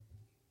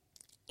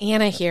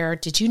Anna here.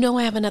 Did you know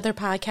I have another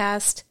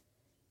podcast?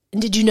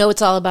 And did you know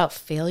it's all about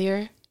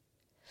failure?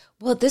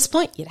 Well, at this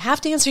point, you'd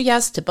have to answer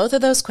yes to both of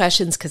those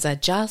questions because I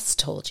just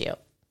told you.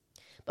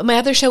 But my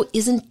other show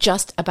isn't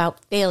just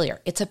about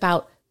failure. It's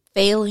about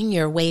failing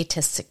your way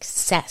to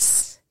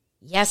success.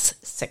 Yes,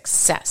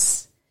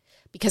 success.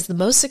 Because the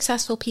most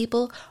successful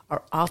people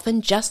are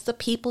often just the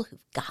people who've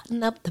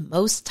gotten up the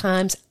most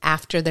times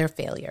after their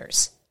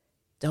failures.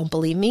 Don't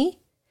believe me?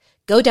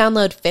 Go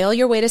download Fail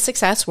Your Way to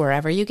Success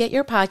wherever you get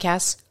your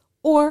podcasts,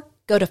 or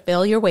go to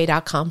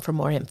failyourway.com for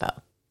more info.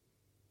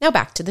 Now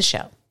back to the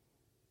show.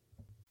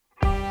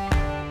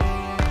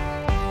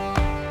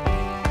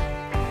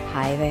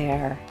 Hi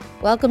there.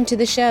 Welcome to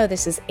the show.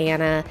 This is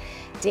Anna.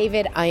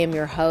 David, I am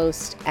your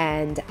host,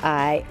 and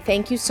I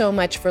thank you so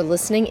much for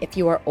listening. If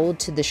you are old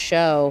to the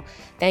show,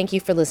 thank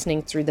you for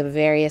listening through the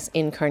various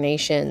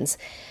incarnations,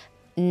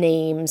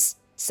 names,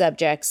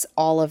 subjects,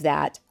 all of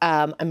that.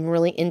 I'm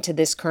really into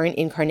this current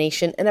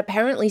incarnation, and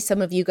apparently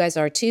some of you guys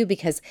are too,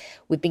 because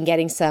we've been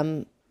getting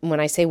some, when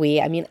I say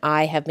we, I mean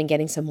I have been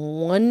getting some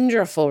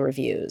wonderful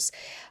reviews.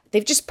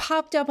 They've just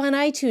popped up on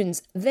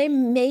iTunes. They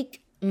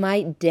make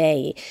my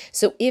day.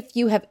 So if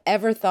you have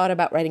ever thought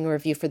about writing a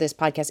review for this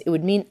podcast, it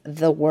would mean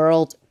the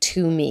world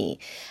to me.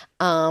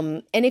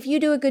 And if you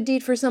do a good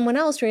deed for someone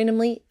else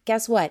randomly,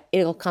 guess what?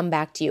 It'll come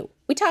back to you.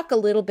 We talk a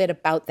little bit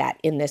about that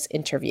in this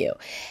interview.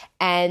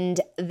 And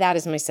that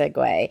is my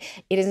segue.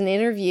 It is an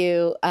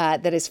interview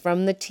that is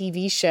from the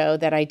TV show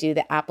that I do,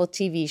 the Apple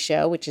TV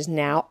show, which is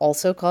now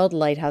also called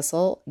Light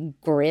Hustle,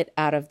 Grit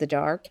Out of the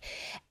Dark.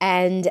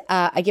 And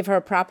I give her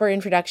a proper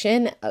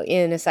introduction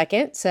in a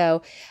second.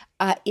 So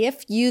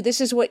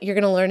this is what you're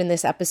going to learn in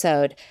this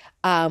episode.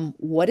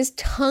 What does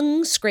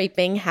tongue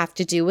scraping have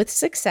to do with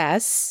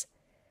success?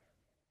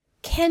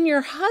 Can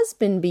your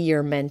husband be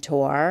your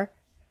mentor?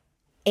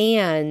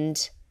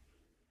 And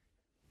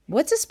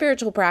what's a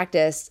spiritual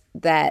practice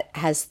that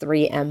has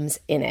 3 M's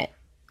in it?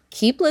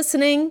 Keep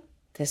listening.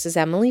 This is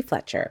Emily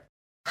Fletcher.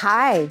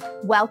 Hi,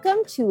 welcome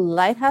to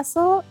Light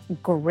Hustle,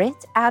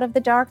 Grit Out of the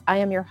Dark. I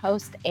am your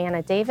host,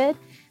 Anna David.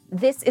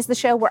 This is the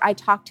show where I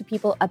talk to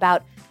people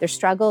about their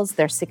struggles,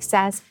 their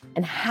success,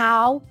 and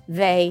how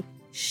they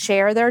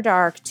share their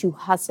dark to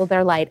hustle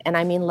their light. And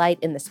I mean light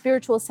in the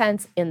spiritual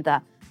sense, in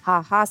the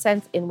ha-ha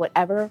sense, in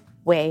whatever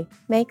way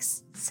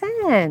makes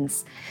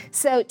sense.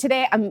 So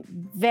today I'm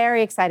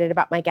very excited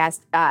about my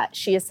guest.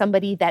 She is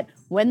somebody that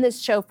when this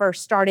show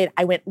first started,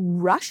 I went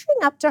rushing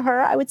up to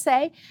her, I would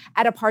say,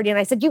 at a party. And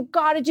I said, you've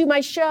got to do my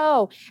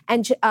show.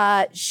 And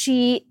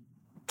she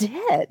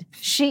did.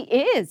 She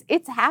is.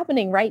 It's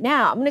happening right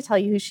now. I'm going to tell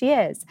you who she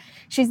is.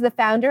 She's the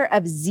founder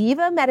of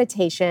Ziva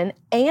Meditation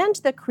and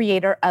the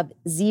creator of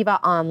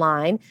Ziva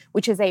Online,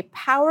 which is a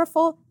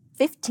powerful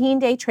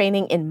 15-day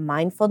training in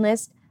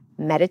mindfulness,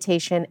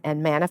 meditation,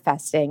 and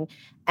manifesting.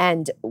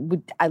 And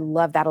I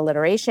love that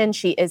alliteration.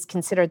 She is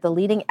considered the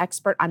leading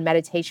expert on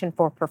meditation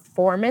for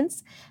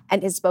performance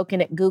and has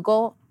spoken at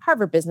Google,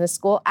 Harvard Business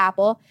School,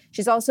 Apple.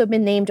 She's also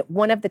been named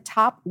one of the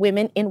top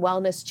women in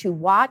wellness to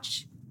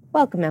watch.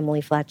 Welcome,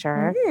 Emily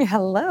Fletcher.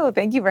 Hello.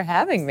 Thank you for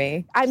having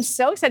me. I'm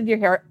so excited you're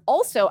here.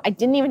 Also, I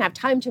didn't even have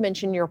time to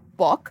mention your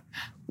book,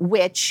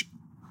 which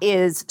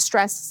is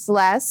Stress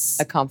Less.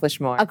 Accomplish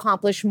More.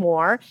 Accomplish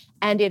More.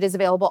 And it is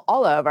available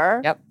all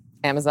over. Yep.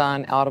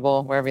 Amazon,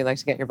 Audible, wherever you like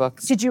to get your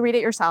books. Did you read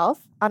it yourself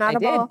on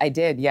Audible? I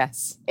did,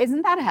 yes.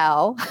 Isn't that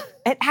hell?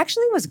 It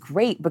actually was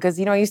great because,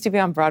 I used to be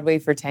on Broadway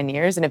for 10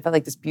 years and it felt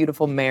like this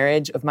beautiful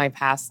marriage of my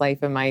past life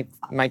and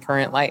my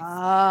current life.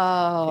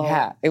 Oh.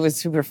 Yeah, it was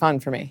super fun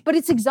for me. But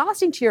it's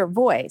exhausting to your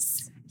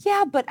voice.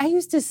 Yeah, but I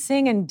used to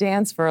sing and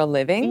dance for a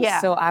living,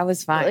 so I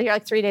was fine. You're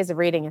like 3 days of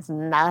reading is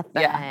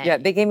nothing. Yeah,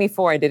 they gave me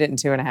 4. I did it in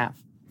 2.5.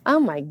 Oh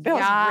my God.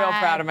 I was real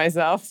proud of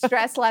myself.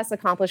 Stress less,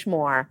 accomplish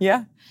more.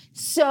 Yeah.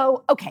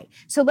 So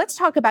let's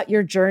talk about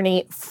your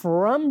journey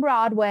from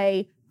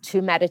Broadway to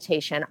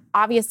meditation.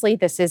 Obviously,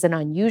 this is an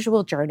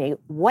unusual journey.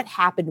 What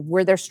happened?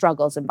 Were there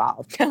struggles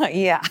involved?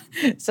 Yeah.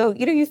 So,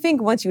 you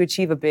think once you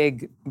achieve a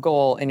big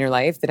goal in your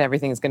life that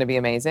everything's going to be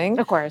amazing.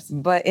 Of course.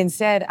 But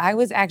instead, I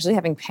was actually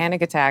having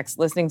panic attacks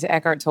listening to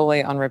Eckhart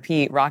Tolle on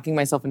repeat, rocking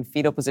myself in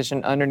fetal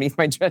position underneath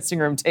my dressing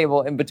room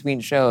table in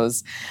between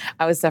shows.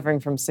 I was suffering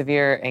from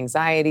severe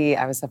anxiety.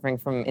 I was suffering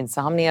from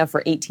insomnia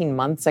for 18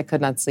 months. I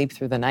could not sleep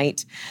through the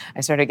night. I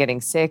started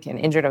getting sick and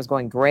injured. I was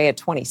going gray at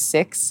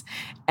 26.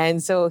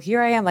 And so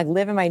here I am, like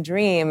living my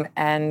dream,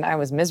 and I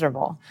was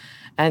miserable.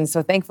 And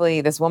so thankfully,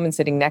 this woman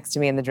sitting next to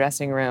me in the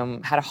dressing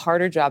room had a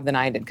harder job than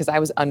I did because I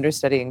was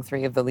understudying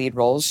 3 of the lead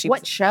roles.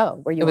 What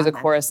show were you on? It was a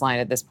chorus line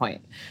at this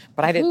point.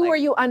 But I didn't. Who were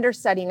you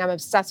understudying? I'm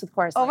obsessed with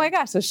chorus lines. Oh my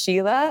gosh. So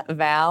Sheila,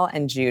 Val,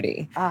 and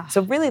Judy.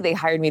 So really they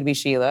hired me to be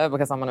Sheila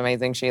because I'm an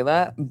amazing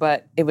Sheila.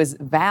 But it was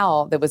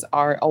Val that was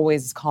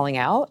always calling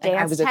out.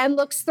 Dance 10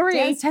 looks 3.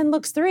 Dance 10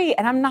 looks 3.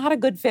 And I'm not a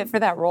good fit for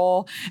that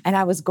role. And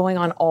I was going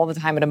on all the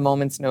time at a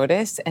moment's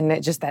notice. And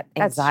that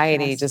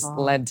anxiety just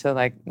led to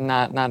like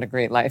not a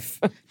great life.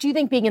 Do you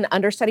think being an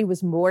understudy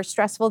was more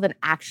stressful than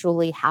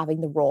actually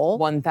having the role?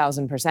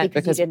 1,000%.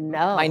 Because you didn't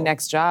know. My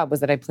next job was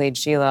that I played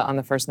Sheila on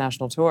the first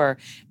national tour,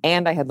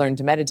 and I had learned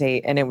to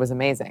meditate, and it was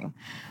amazing.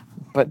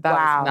 But that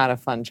was not a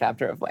fun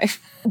chapter of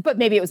life. But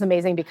maybe it was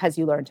amazing because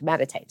you learned to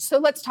meditate. So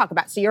let's talk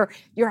about, so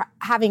you're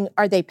having,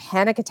 are they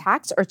panic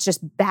attacks or it's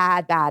just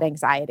bad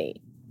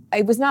anxiety?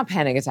 It was not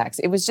panic attacks.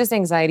 It was just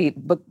anxiety,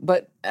 but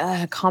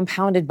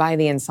compounded by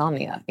the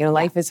insomnia.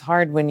 Life is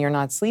hard when you're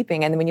not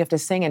sleeping. And then when you have to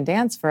sing and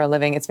dance for a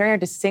living, it's very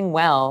hard to sing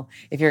well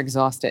if you're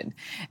exhausted.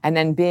 And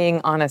then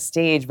being on a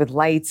stage with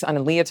lights on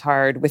a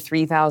leotard with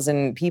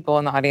 3,000 people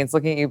in the audience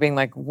looking at you being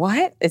like,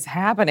 what is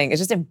happening?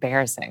 It's just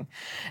embarrassing.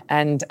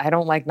 And I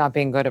don't like not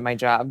being good at my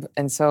job.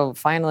 And so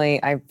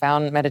finally I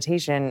found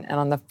meditation. And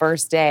on the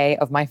first day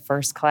of my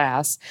first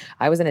class,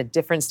 I was in a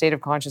different state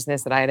of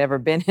consciousness that I had ever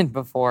been in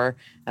before.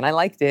 And I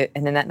liked it.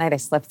 And then that night I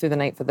slept through the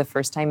night for the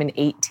first time in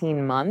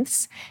 18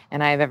 months.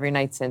 And I have every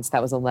night since.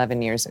 That was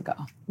 11 years ago.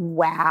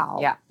 Wow.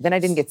 Yeah. Then I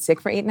didn't get sick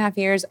for 8.5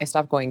 years. I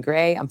stopped going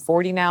gray. I'm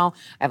 40 now.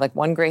 I have like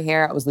one gray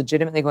hair. I was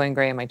legitimately going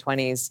gray in my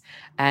 20s.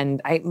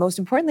 And most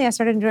importantly, I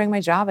started enjoying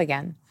my job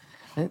again.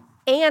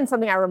 And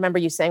something I remember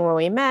you saying when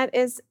we met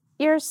is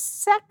your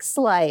sex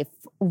life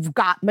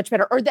got much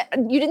better. Or that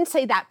you didn't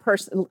say that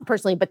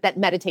personally, but that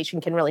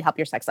meditation can really help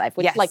your sex life.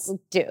 Which, yes.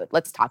 Dude,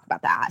 let's talk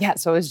about that. Yeah,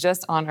 so I was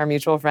just on our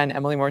mutual friend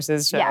Emily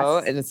Morse's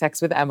show,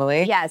 Sex with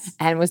Emily. Yes.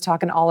 And was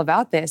talking all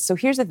about this. So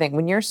here's the thing.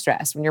 When you're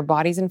stressed, when your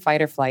body's in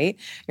fight or flight,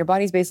 your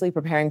body's basically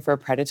preparing for a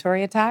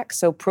predatory attack.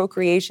 So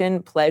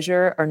procreation,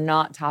 pleasure are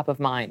not top of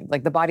mind.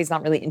 Like the body's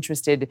not really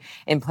interested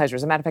in pleasure.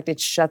 As a matter of fact, it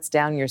shuts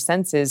down your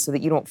senses so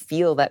that you don't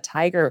feel that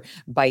tiger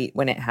bite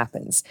when it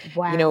happens.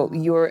 Wow.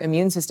 Your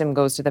immune system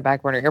goes to the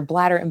back burner. Your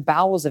bladder and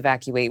bowels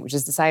evacuate, which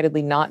is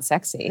decidedly not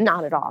sexy.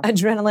 Not at all.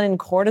 Adrenaline and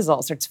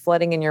cortisol starts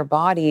flooding in your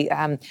body.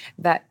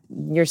 That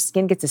your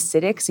skin gets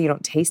acidic, so you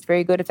don't taste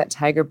very good if that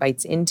tiger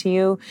bites into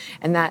you.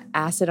 And that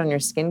acid on your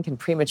skin can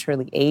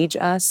prematurely age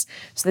us.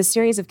 So this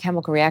series of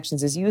chemical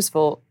reactions is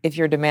useful if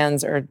your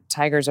demands are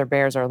tigers or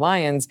bears or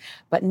lions,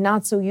 but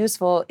not so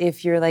useful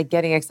if you're like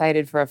getting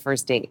excited for a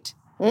first date.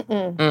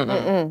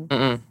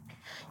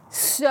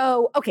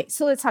 So, okay,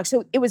 so let's talk.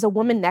 So it was a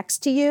woman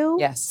next to you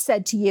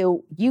said to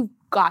you, you've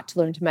got to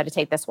learn to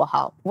meditate. This will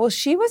help. Well,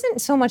 she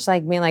wasn't so much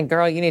like being like,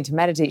 girl, you need to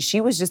meditate.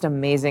 She was just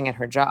amazing at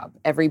her job.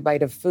 Every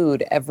bite of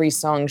food, every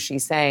song she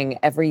sang,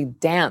 every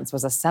dance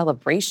was a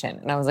celebration.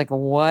 And I was like,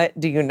 what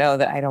do you know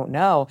that I don't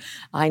know?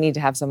 I need to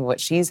have some of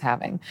what she's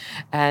having.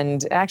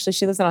 And actually,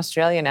 she lives in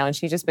Australia now, and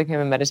she just became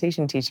a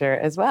meditation teacher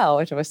as well,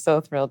 which I was so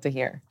thrilled to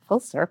hear. Full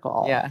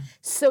circle. Yeah.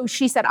 So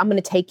she said, I'm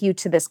going to take you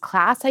to this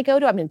class I go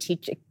to. I'm going to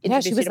teach you. Yeah,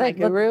 she was like,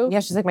 my guru.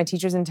 Yeah, she's like, my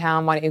teacher's in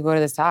town. Why don't you go to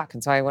this talk?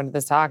 And so I went to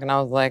this talk, and I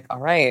was like, all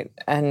right.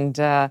 And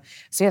so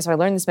I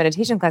learned this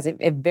meditation class.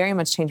 It very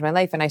much changed my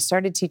life. And I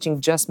started teaching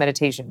just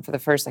meditation for the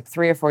first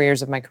 3 or 4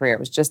 years of my career. It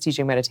was just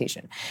teaching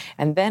meditation.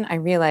 And then I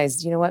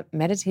realized, you know what?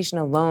 Meditation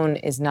alone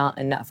is not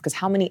enough. Because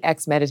how many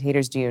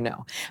ex-meditators do you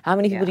know? How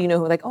many people do you know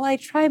who are like, oh, I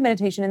tried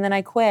meditation and then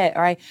I quit,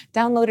 or I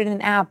downloaded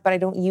an app, but I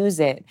don't use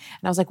it.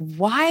 And I was like,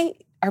 why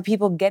are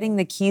people getting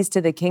the keys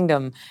to the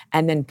kingdom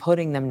and then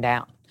putting them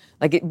down?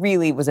 Like, it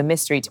really was a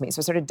mystery to me.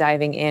 So I started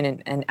diving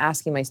in and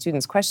asking my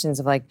students questions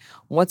of like,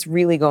 what's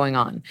really going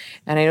on?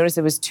 And I noticed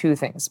it was two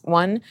things.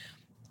 One,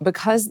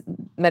 because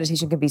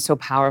meditation can be so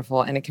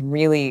powerful and it can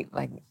really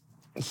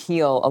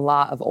heal a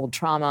lot of old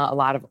trauma, a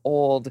lot of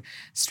old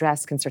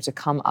stress can start to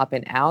come up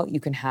and out. You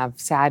can have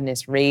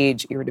sadness,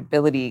 rage,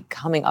 irritability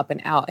coming up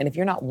and out. And if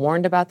you're not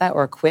warned about that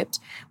or equipped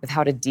with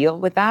how to deal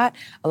with that,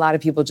 a lot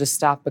of people just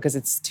stop because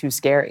it's too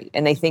scary.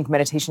 And they think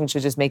meditation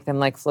should just make them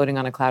like floating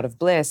on a cloud of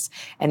bliss.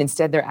 And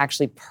instead they're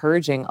actually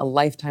purging a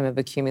lifetime of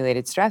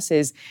accumulated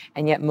stresses.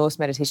 And yet most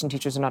meditation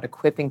teachers are not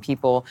equipping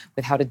people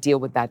with how to deal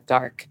with that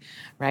dark,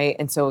 right?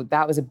 And so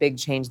that was a big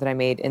change that I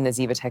made in the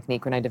Ziva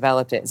technique when I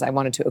developed it, is I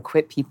wanted to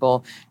equip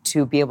people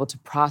to be able to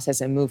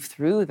process and move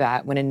through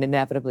that when it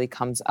inevitably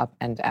comes up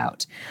and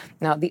out.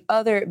 Now, the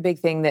other big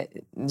thing that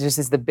just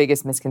is the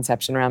biggest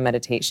misconception around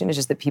meditation is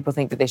just that people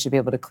think that they should be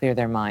able to clear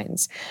their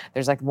minds.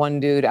 There's like one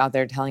dude out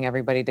there telling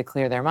everybody to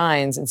clear their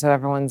minds. And so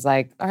everyone's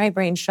like, all right,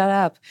 brain, shut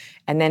up.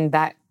 And then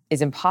that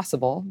is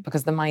impossible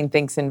because the mind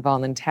thinks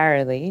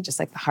involuntarily, just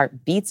like the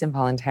heart beats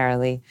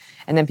involuntarily.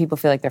 And then people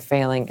feel like they're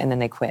failing and then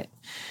they quit.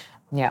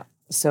 Yeah.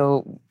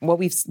 So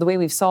the way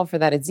we've solved for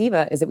that at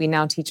Ziva is that we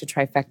now teach a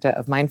trifecta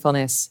of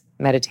mindfulness,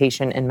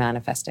 meditation, and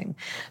manifesting.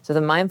 So the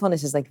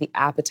mindfulness is like the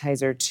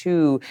appetizer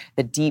to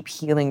the deep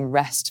healing,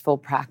 restful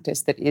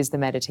practice that is the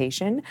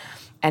meditation.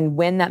 And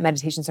when that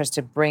meditation starts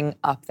to bring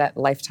up that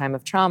lifetime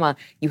of trauma,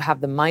 you have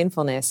the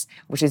mindfulness,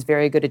 which is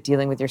very good at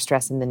dealing with your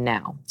stress in the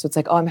now. So it's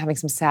like, oh, I'm having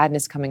some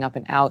sadness coming up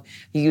and out.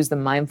 You use the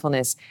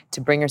mindfulness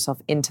to bring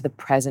yourself into the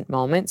present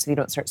moment so you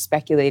don't start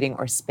speculating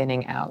or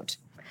spinning out.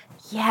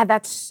 Yeah,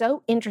 that's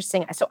so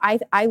interesting. So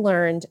I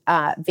learned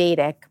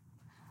Vedic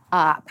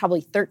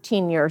probably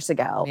 13 years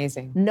ago.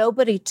 Amazing.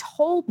 Nobody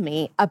told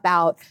me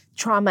about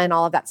trauma and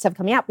all of that stuff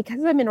coming out.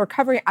 Because I'm in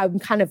recovery, I'm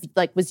kind of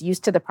like was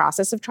used to the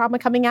process of trauma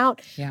coming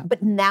out. Yeah.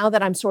 But now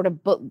that I'm sort of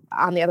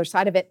on the other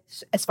side of it,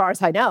 as far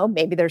as I know,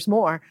 maybe there's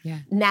more. Yeah.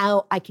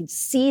 Now I can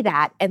see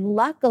that. And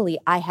luckily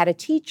I had a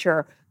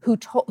teacher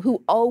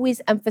who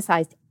always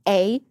emphasized,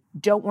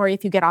 don't worry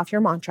if you get off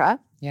your mantra.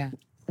 Yeah.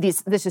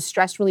 This is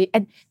stress relief.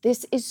 And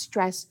this is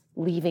stress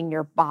leaving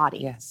your body.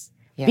 Yes.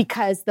 Yeah.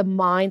 Because the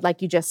mind,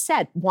 like you just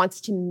said,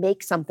 wants to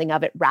make something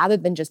of it rather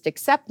than just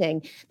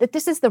accepting that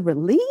this is the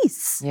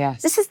release.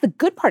 Yes. This is the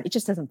good part. It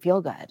just doesn't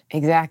feel good.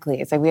 Exactly.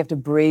 It's like we have to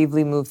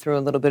bravely move through a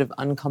little bit of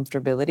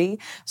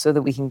uncomfortability so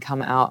that we can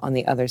come out on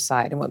the other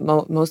side. And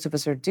what most of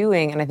us are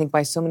doing, and I think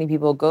why so many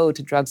people go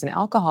to drugs and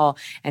alcohol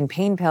and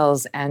pain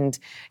pills and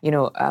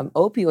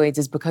opioids,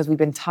 is because we've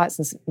been taught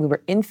since we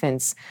were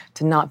infants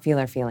to not feel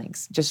our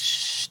feelings. Just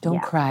shh,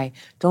 don't cry.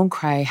 Don't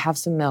cry. Have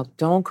some milk.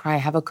 Don't cry.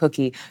 Have a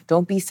cookie.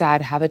 Don't be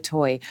sad. Have a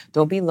toy.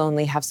 Don't be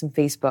lonely. Have some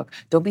Facebook.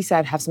 Don't be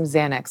sad. Have some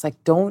Xanax.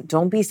 Like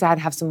don't be sad.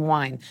 Have some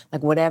wine.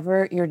 Like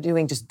whatever you're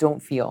doing, just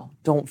don't feel.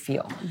 Don't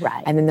feel.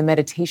 Right. And then the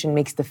meditation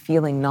makes the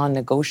feeling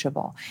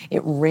non-negotiable.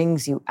 It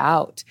wrings you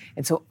out.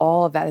 And so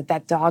all of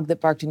that dog that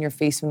barked in your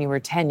face when you were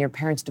 10, your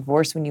parents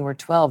divorced when you were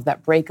 12,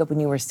 that breakup when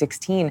you were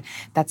 16,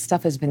 that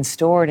stuff has been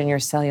stored in your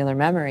cellular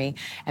memory.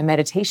 And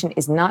meditation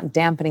is not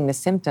dampening the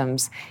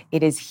symptoms.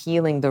 It is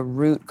healing the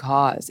root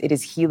cause. It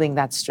is healing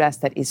that stress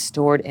that is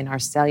stored in our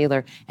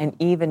cellular. And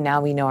even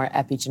now we know our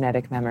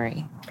epigenetic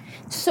memory.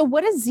 So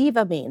what does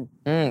Ziva mean?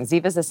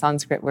 Ziva is a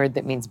Sanskrit word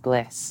that means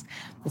bliss.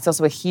 It's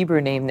also a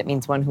Hebrew name that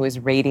means one who is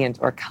radiant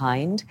or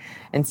kind.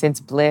 And since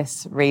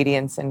bliss,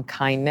 radiance, and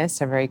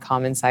kindness are very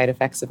common side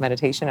effects of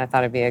meditation, I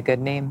thought it'd be a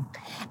good name.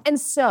 And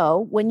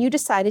so when you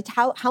decided,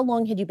 how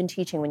long had you been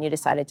teaching when you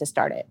decided to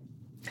start it?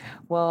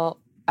 Well,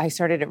 I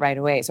started it right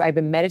away. So I've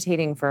been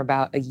meditating for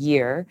about a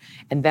year,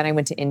 and then I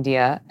went to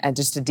India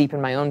just to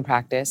deepen my own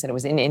practice. And it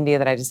was in India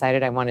that I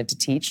decided I wanted to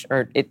teach,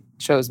 or it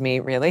chose me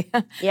really.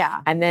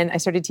 Yeah. And then I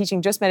started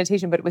teaching just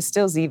meditation, but it was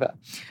still Ziva.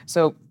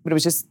 So, but it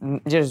was just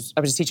I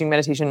was just teaching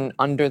meditation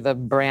under the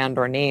brand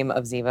or name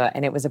of Ziva,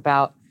 and it was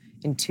about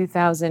in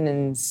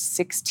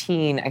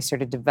 2016, I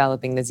started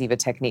developing the Ziva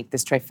technique,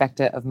 this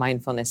trifecta of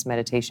mindfulness,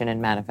 meditation,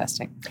 and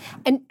manifesting.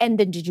 And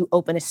then did you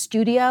open a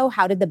studio?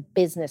 How did the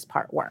business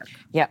part work?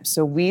 Yeah,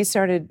 so we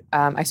started,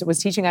 I was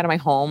teaching out of my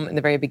home in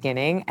the very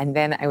beginning, and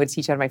then I would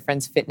teach out of my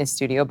friend's fitness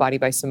studio, Body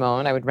by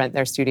Simone. I would rent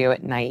their studio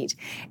at night.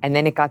 And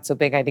then it got so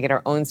big, I had to get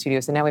our own studio.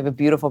 So now we have a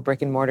beautiful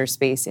brick and mortar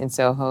space in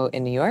Soho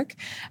in New York.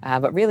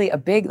 But really a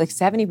big,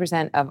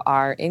 70% of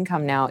our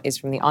income now is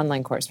from the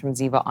online course, from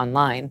Ziva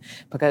Online,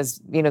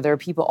 because, there are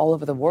people all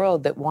over the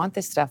world that want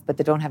this stuff, but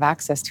they don't have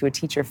access to a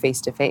teacher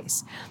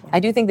face-to-face. I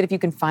do think that if you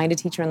can find a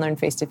teacher and learn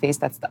face-to-face,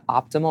 that's the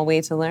optimal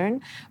way to learn.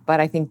 But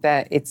I think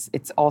that it's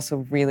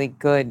also really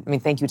good. I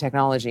mean, thank you,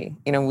 technology.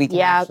 We can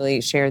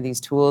actually share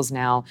these tools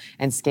now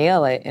and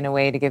scale it in a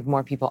way to give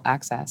more people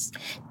access.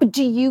 But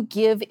do you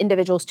give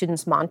individual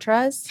students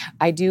mantras?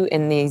 I do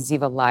in the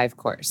Ziva Live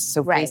course.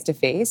 So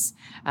face-to-face,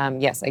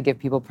 yes, I give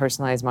people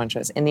personalized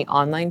mantras. In the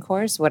online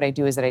course, what I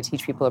do is that I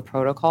teach people a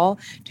protocol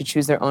to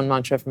choose their own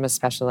mantra from a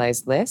specialized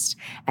list.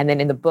 And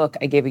then in the book,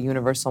 I gave a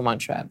universal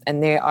mantra.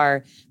 And they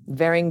are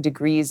varying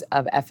degrees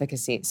of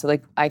efficacy. So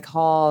I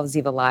call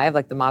Ziva Live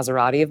the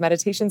Maserati of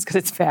meditations because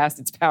it's fast,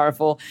 it's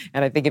powerful,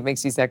 and I think it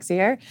makes you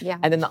sexier. Yeah.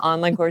 And then the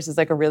online course is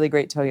a really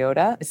great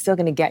Toyota. It's still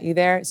going to get you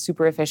there,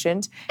 super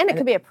efficient. And it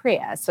could be a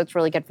Prius, so it's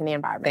really good for the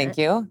environment. Thank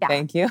you. Yeah.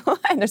 Thank you.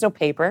 And there's no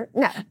paper.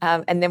 No.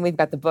 And then we've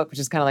got the book, which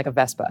is kind of like a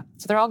Vespa.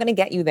 So they're all going to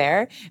get you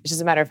there. It's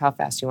just a matter of how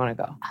fast you want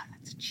to go. Oh,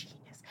 that's genius.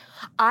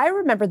 I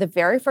remember the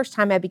very first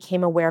time I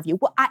became aware of you.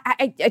 Well,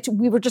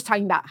 we were just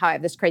talking about how I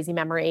have this crazy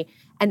memory,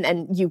 and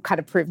then you kind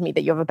of proved me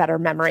that you have a better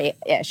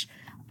memory-ish.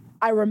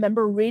 I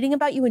remember reading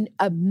about you in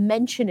a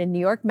mention in New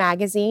York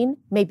Magazine,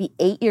 maybe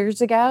 8 years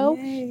ago.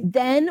 Yay.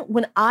 Then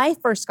when I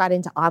first got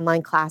into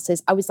online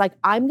classes, I was like,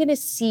 I'm going to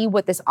see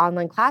what this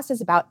online class is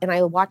about. And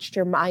I watched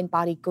your Mind,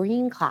 Body,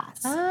 Green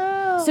class.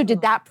 Oh. So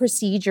did that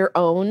precede your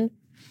own?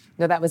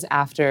 No, that was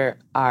after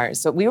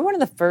ours. So we were one of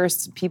the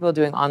first people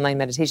doing online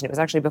meditation. It was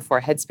actually before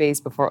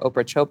Headspace, before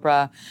Oprah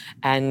Chopra.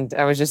 And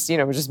I was just,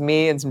 it was just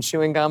me and some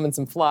chewing gum and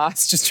some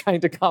floss, just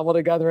trying to cobble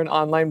together an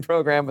online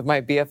program with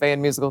my BFA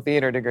in musical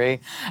theater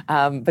degree.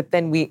 But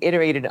then we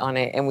iterated on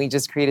it and we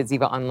just created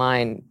Ziva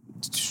Online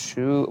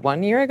 2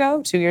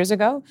 years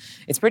ago.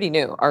 It's pretty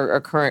new, our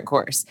current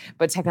course.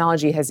 But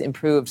technology has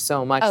improved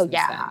so much since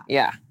then.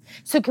 Yeah.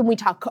 So can we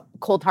talk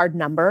cold hard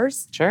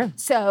numbers? Sure.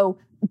 So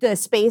the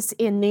space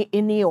in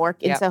New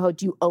York, in Soho,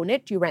 do you own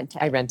it? Do you rent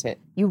it? I rent it.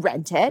 You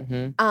rent it.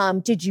 Mm-hmm.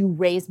 Did you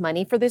raise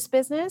money for this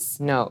business?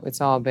 No, it's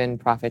all been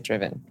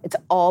profit-driven. It's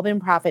all been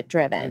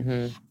profit-driven.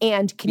 Mm-hmm.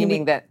 And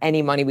meaning that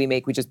any money we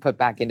make, we just put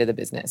back into the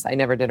business. I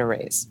never did a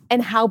raise.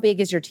 And how big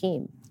is your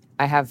team?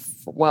 I have,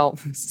 well,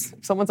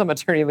 someone's on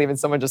maternity leave and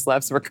someone just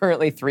left. So we're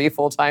currently 3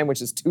 full-time,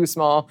 which is too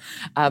small,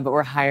 but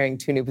we're hiring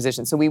 2 new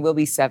positions. So we will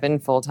be 7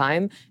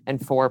 full-time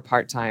and 4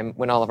 part-time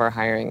when all of our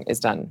hiring is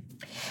done.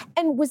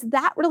 And was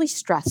that really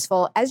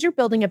stressful? As you're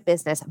building a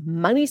business,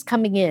 money's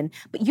coming in,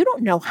 but you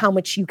don't know how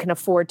much you can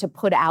afford to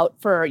put out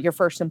for your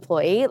first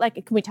employee. Like,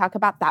 can we talk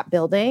about that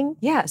building?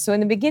 Yeah. So in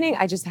the beginning,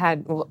 I just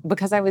had,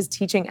 because I was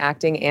teaching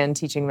acting and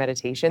teaching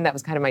meditation, that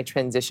was kind of my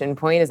transition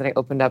point, is that I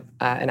opened up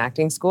an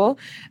acting school.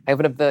 I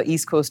opened up the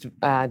East Coast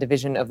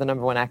division of the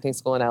 #1 acting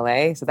school in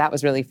LA. So that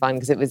was really fun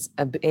because it was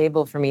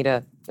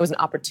it was an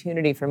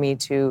opportunity for me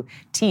to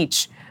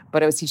teach,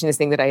 but I was teaching this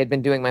thing that I had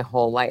been doing my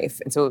whole life.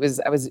 And so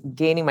I was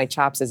gaining my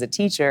chops as a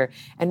teacher.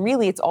 And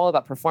really, it's all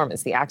about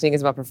performance. The acting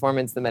is about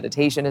performance. The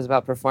meditation is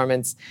about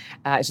performance.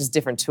 It's just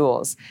different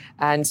tools.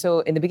 And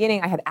so in the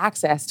beginning, I had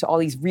access to all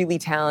these really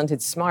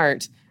talented,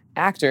 smart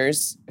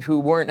actors who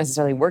weren't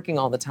necessarily working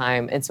all the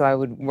time. And so I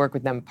would work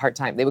with them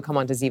part-time. They would come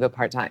on to Ziva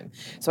part-time.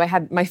 So I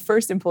had, my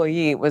first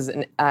employee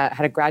had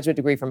a graduate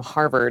degree from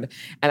Harvard,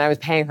 and I was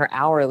paying her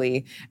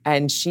hourly.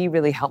 And she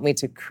really helped me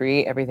to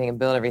create everything and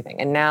build everything.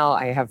 And now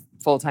I have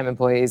full-time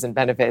employees and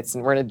benefits,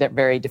 and we're in a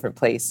very different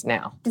place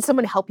now. Did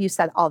someone help you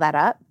set all that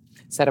up?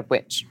 Set up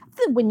which?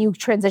 When you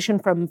transition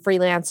from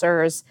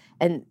freelancers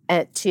and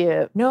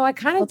to No, I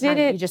kind of did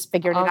it. You just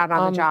figured it out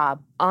on the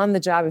job. On the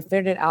job, I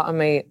figured it out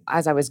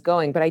as I was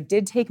going. But I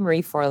did take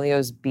Marie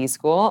Forleo's B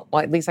School.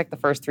 Well, at least like the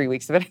first 3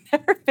 weeks of it. I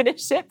never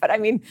finished it. But I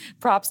mean,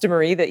 props to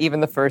Marie that even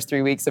the first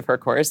 3 weeks of her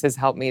course has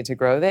helped me to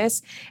grow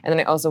this. And then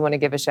I also want to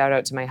give a shout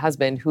out to my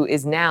husband, who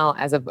is now,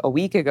 as of a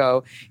week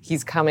ago,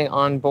 he's coming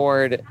on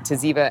board to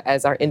Ziva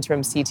as our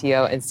interim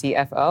CTO and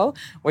CFO,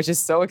 which is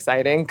so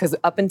exciting because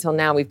up until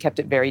now, we've kept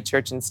it very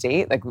church and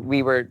state. Like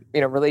we were,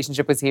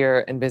 relationship was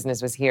here and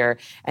business was here.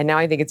 And now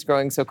I think it's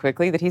growing so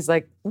quickly that he's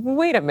like,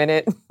 wait a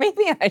minute,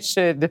 maybe I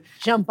should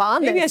jump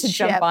on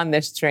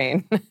this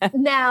train.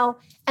 Now,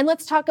 and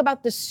let's talk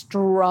about the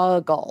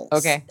struggles.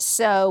 Okay.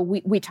 So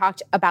we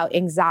talked about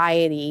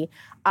anxiety,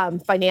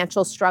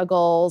 financial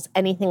struggles,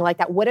 anything like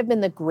that. What have been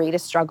the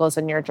greatest struggles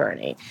in your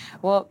journey?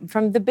 Well,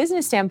 from the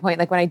business standpoint,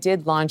 like when I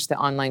did launch the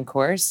online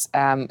course,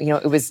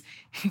 it was,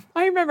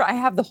 I remember I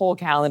have the whole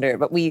calendar,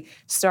 but we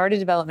started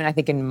development, I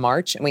think, in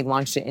March, and we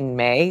launched it in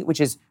May, which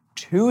is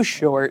too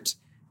short.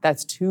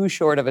 That's too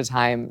short of a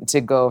time to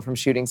go from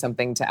shooting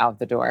something to out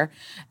the door.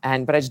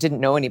 But I just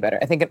didn't know any better.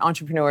 I think an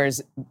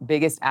entrepreneur's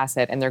biggest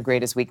asset and their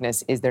greatest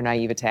weakness is their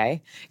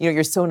naivete.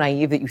 You're so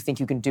naive that you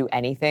think you can do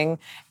anything.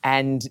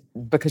 And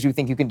because you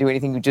think you can do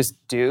anything, you just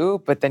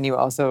do. But then you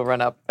also run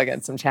up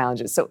against some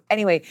challenges. So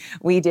anyway,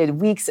 we did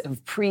weeks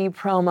of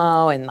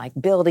pre-promo and like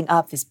building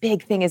up. This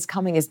big thing is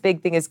coming. This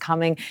big thing is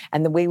coming.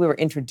 And the way we were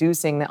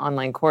introducing the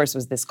online course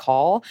was this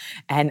call.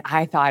 And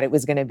I thought it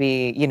was going to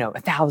be,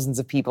 thousands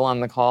of people on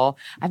the call.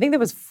 I think there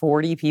was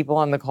 40 people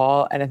on the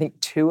call, and I think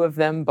 2 of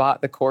them bought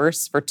the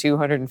course for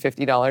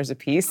 $250 a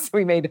piece.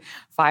 We made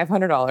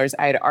 $500.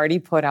 I had already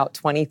put out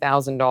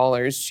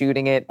 $20,000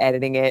 shooting it,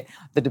 editing it,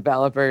 the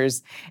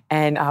developers,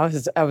 and I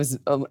just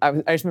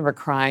remember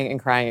crying and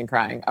crying and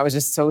crying. I was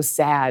just so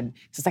sad.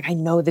 It's like, I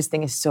know this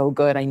thing is so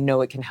good. I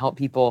know it can help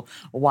people.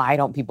 Why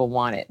don't people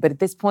want it? But at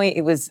this point,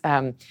 it was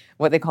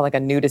what they call like a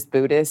nudist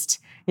Buddhist.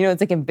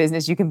 It's like in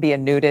business, you can be a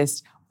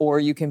nudist or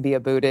you can be a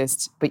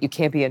Buddhist, but you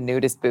can't be a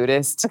nudist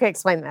Buddhist. Okay,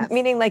 explain that.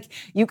 Meaning like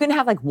you can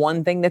have like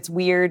one thing that's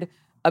weird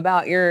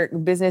about your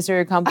business or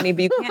your company,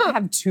 but you can't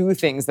have 2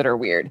 things that are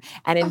weird.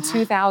 And in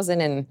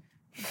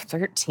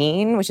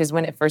 2013, which is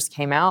when it first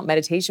came out,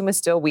 meditation was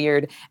still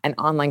weird and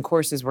online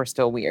courses were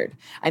still weird.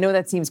 I know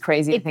that seems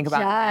crazy to think about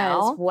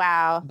now.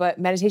 Wow. But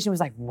meditation was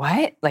like,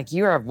 what? Like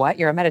you're a what?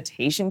 You're a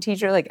meditation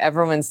teacher? Like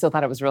everyone still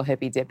thought it was real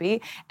hippy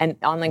dippy, and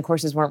online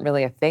courses weren't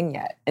really a thing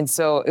yet. And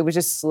so it was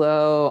just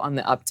slow on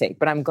the uptake.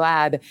 But I'm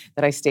glad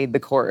that I stayed the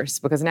course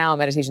because now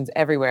meditation's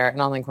everywhere and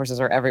online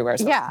courses are everywhere.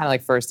 So it's kind of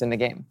like first in the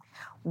game.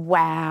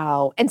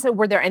 Wow. And so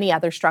were there any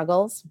other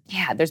struggles?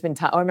 Yeah, there's been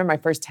I remember my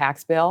first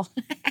tax bill.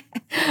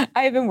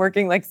 I had been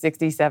working like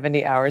 60,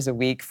 70 hours a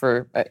week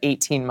for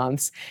 18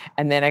 months.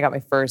 And then I got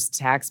my first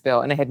tax bill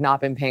and I had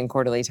not been paying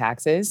quarterly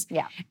taxes.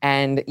 Yeah.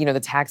 And, the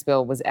tax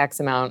bill was X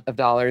amount of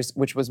dollars,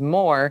 which was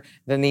more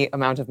than the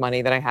amount of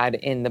money that I had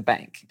in the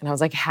bank. And I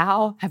was like,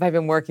 how have I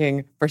been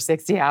working for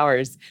 60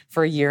 hours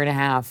for a year and a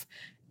half?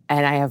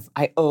 And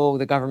I owe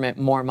the government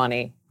more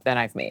money than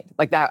I've made.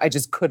 Like that, I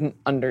just couldn't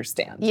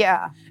understand.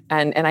 Yeah.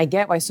 And I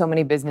get why so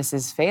many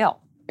businesses fail.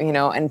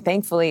 And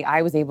thankfully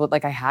I was able, I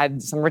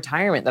had some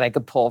retirement that I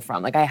could pull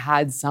from. I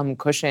had some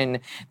cushion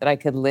that I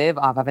could live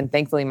off of. And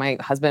thankfully my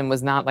husband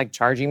was not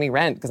charging me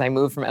rent because I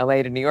moved from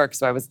LA to New York.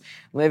 So I was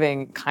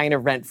living kind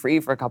of rent free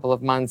for a couple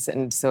of months.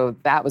 And so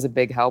that was a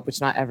big help,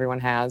 which not everyone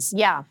has.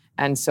 Yeah.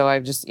 And so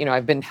I've just,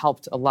 I've been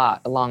helped a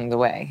lot along the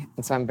way.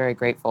 And so I'm very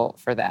grateful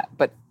for that.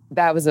 But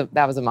that was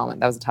a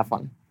moment. That was a tough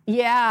one.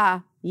 Yeah.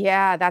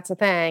 Yeah. That's a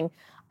thing.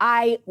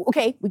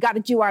 We got to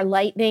do our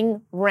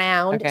lightning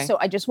round. Okay. So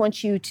I just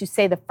want you to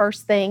say the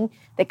first thing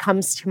that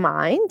comes to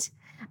mind.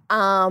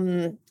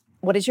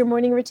 What is your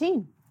morning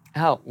routine?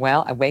 Oh,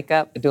 well, I wake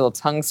up, I do a little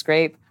tongue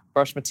scrape,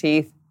 brush my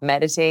teeth,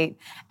 meditate,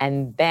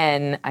 and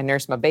then I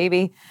nurse my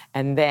baby.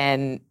 And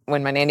then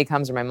when my nanny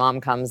comes or my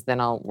mom comes, then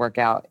I'll work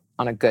out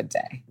on a good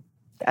day.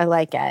 I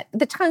like it.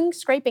 The tongue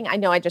scraping, I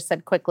know I just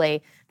said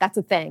quickly, that's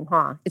a thing,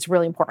 huh? It's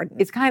really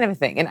important. It's kind of a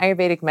thing. In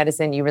Ayurvedic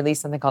medicine, you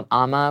release something called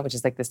ama, which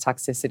is like this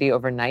toxicity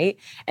overnight.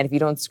 And if you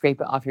don't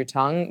scrape it off your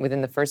tongue, within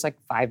the first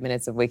 5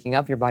 minutes of waking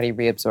up, your body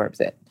reabsorbs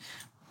it.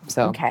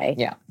 So, okay.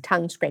 Yeah.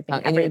 Tongue scraping,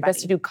 and it's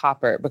best to do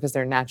copper because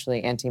they're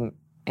naturally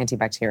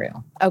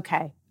antibacterial.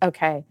 Okay.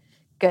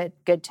 Good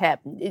tip.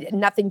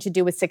 Nothing to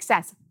do with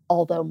success,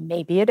 although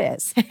maybe it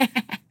is.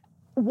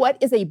 What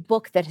is a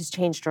book that has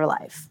changed your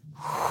life?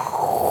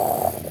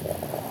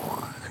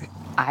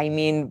 I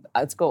mean,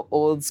 let's go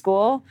old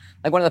school.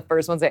 One of the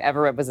first ones I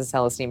ever read was The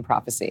Celestine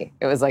Prophecy.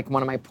 It was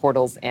one of my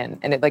portals in,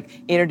 and it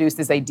introduced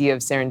this idea of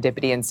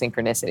serendipity and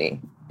synchronicity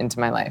into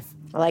my life.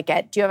 I like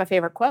it. Do you have a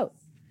favorite quote?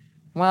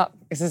 Well,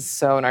 this is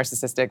so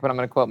narcissistic, but I'm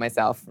going to quote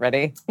myself.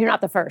 Ready? You're not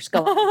the first.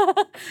 Go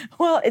on.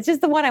 Well, it's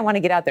just the one I want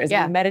to get out there. Is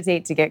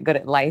meditate to get good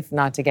at life,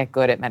 not to get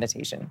good at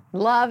meditation.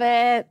 Love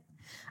it.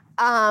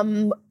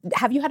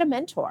 Have you had a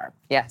mentor?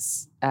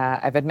 Yes,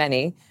 I've had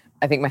many.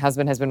 I think my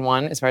husband has been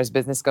one as far as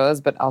business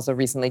goes, but also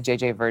recently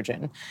JJ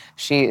Virgin.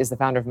 She is the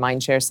founder of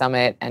Mindshare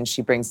Summit, and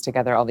she brings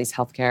together all these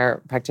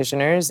healthcare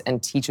practitioners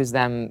and teaches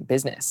them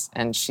business.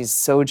 And she's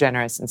so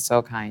generous and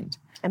so kind.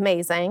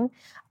 Amazing.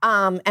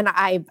 And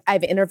I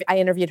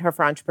interviewed her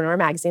for Entrepreneur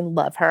Magazine.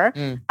 Love her.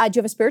 Do you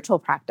have a spiritual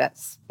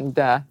practice?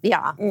 Duh.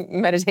 Yeah.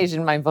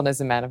 Meditation, mindfulness,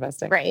 and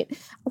manifesting. Great.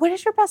 What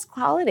is your best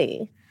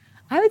quality?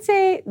 I would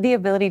say the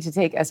ability to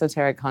take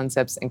esoteric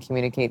concepts and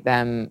communicate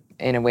them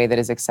in a way that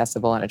is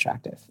accessible and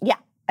attractive. Yeah,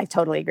 I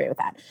totally agree with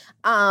that.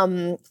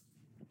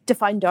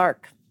 Define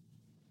dark.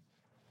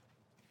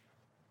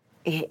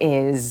 It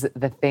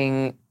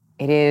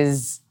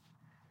is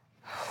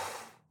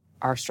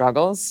our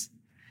struggles.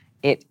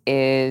 It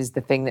is the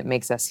thing that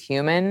makes us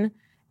human,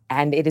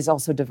 and it is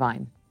also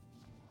divine.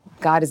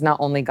 God is not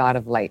only God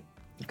of light.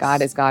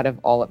 God is God of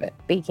all of it.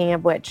 Speaking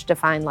of which,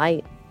 define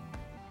light.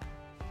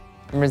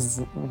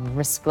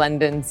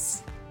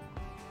 Resplendence,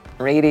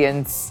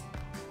 radiance,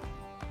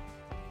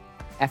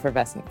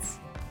 effervescence.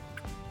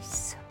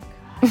 So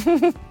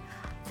good.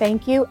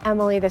 Thank you,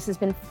 Emily. This has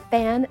been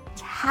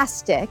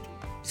fantastic.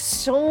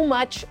 So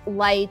much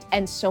light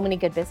and so many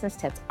good business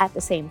tips at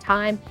the same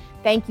time.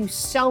 Thank you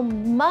so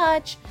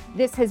much.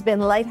 This has been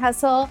Light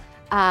Hustle,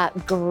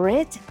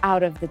 grit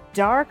out of the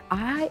dark.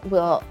 I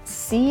will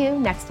see you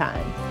next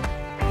time.